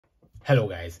Hello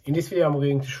guys, in this video I'm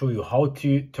going to show you how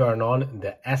to turn on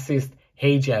the Assist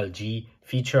HLG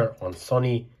feature on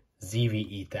Sony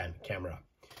ZV-E10 camera.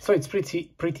 So it's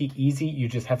pretty easy. You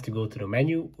just have to go to the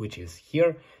menu, which is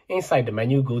here. Inside the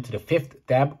menu, go to the fifth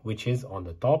tab, which is on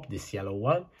the top, this yellow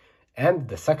one. And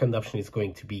the second option is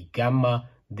going to be Gamma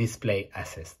Display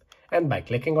Assist. And by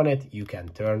clicking on it, you can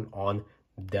turn on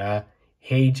the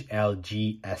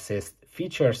HLG Assist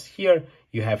features. Here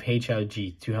you have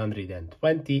HLG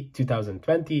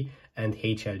 2020 and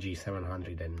HLG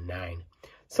 709.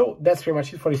 So that's pretty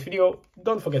much it for this video.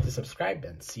 Don't forget to subscribe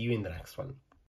and see you in the next one.